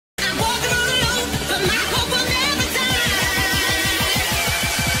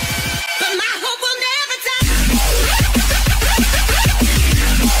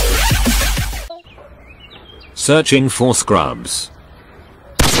Searching for scrubs.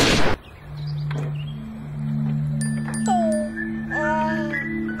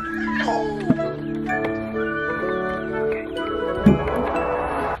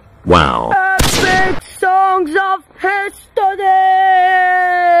 Wow. Epic songs of history.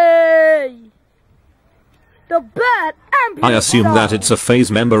 The bad emperor. I assume that it's a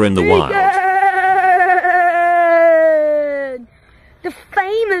phase member in the wild. The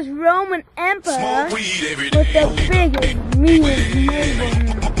famous Roman emperor with the biggest, meanest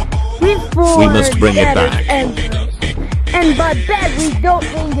neighborhood. We must bring it back. And by that we don't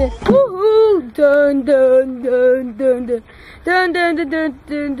mean the woohoo dun dun dun dun dun. Dun, dun, dun, dun,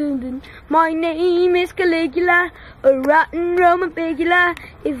 dun, dun, dun. My name is Caligula, a rotten Roman fibula.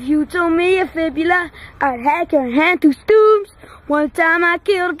 If you told me a fibula, I'd hack your hand to stooms. One time I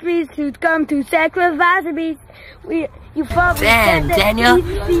killed a priest who'd come to sacrifice a beast. You probably Damn, Daniel.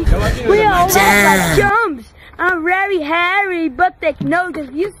 We all walk like chumps. I'm very hairy, but take note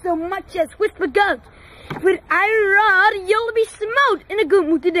of you so much as whisper goat. With iron rod, you'll be smote. In a good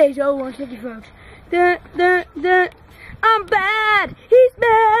mood today, so one second, folks. I'm bad, he's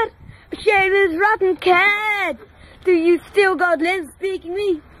bad, a shameless rotten cat. Do you still got limbs speaking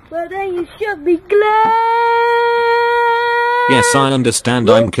me? Well then you should be glad. Yes, I understand.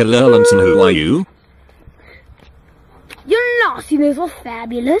 I'm Killerlance, and who are you? Your nastiness was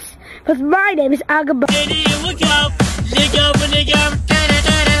fabulous, but my name is Agaba.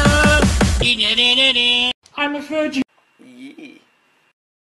 I'm a virgin.